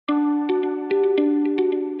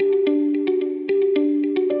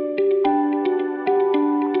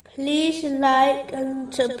like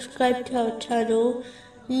and subscribe to our channel.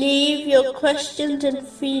 Leave your questions and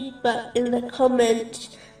feedback in the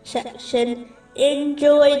comments section.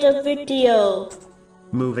 Enjoy the video.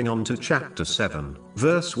 Moving on to chapter 7,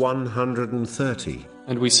 verse 130.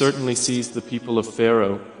 And we certainly seized the people of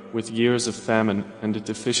Pharaoh with years of famine and a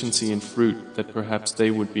deficiency in fruit, that perhaps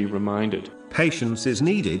they would be reminded. Patience is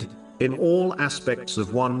needed in all aspects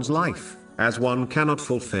of one's life, as one cannot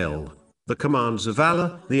fulfill the commands of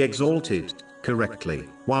Allah, the Exalted, correctly,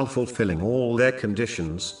 while fulfilling all their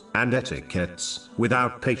conditions and etiquettes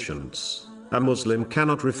without patience. A Muslim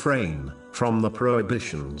cannot refrain from the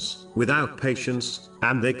prohibitions without patience,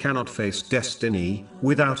 and they cannot face destiny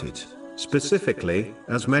without it. Specifically,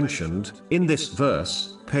 as mentioned in this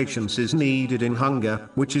verse, patience is needed in hunger,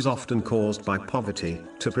 which is often caused by poverty,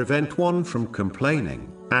 to prevent one from complaining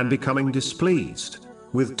and becoming displeased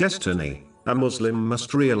with destiny. A Muslim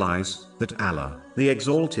must realize that Allah, the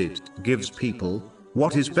Exalted, gives people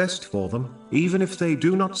what is best for them, even if they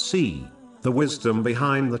do not see the wisdom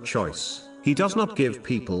behind the choice. He does not give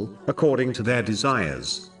people according to their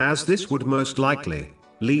desires, as this would most likely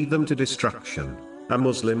lead them to destruction. A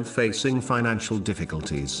Muslim facing financial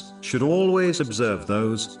difficulties should always observe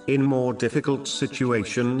those in more difficult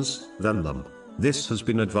situations than them. This has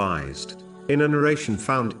been advised in a narration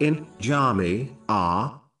found in Jami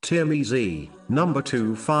Tirmizi, number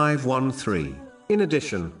 2513. In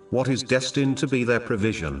addition, what is destined to be their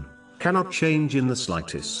provision cannot change in the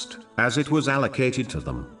slightest, as it was allocated to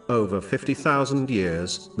them over 50,000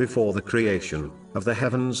 years before the creation of the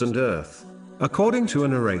heavens and earth. According to a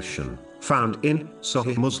narration found in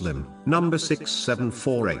Sahih Muslim, number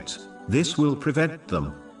 6748, this will prevent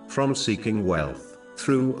them from seeking wealth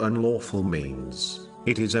through unlawful means.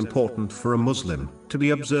 It is important for a Muslim to be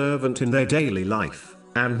observant in their daily life,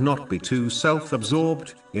 and not be too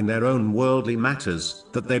self-absorbed in their own worldly matters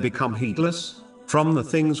that they become heedless from the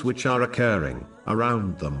things which are occurring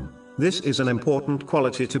around them. This is an important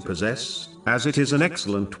quality to possess, as it is an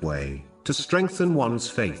excellent way to strengthen one's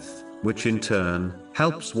faith, which in turn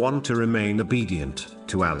helps one to remain obedient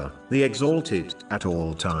to Allah, the Exalted, at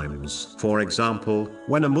all times. For example,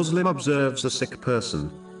 when a Muslim observes a sick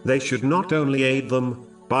person, they should not only aid them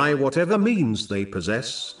by whatever means they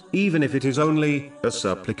possess, even if it is only a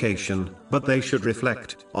supplication, but they should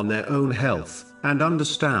reflect on their own health and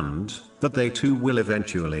understand that they too will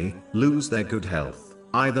eventually lose their good health,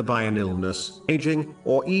 either by an illness, aging,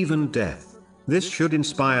 or even death. This should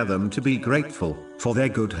inspire them to be grateful for their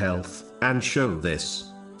good health, and show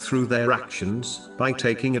this through their actions by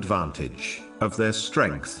taking advantage of their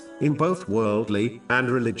strength in both worldly and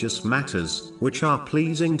religious matters which are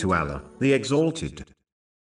pleasing to Allah, the Exalted.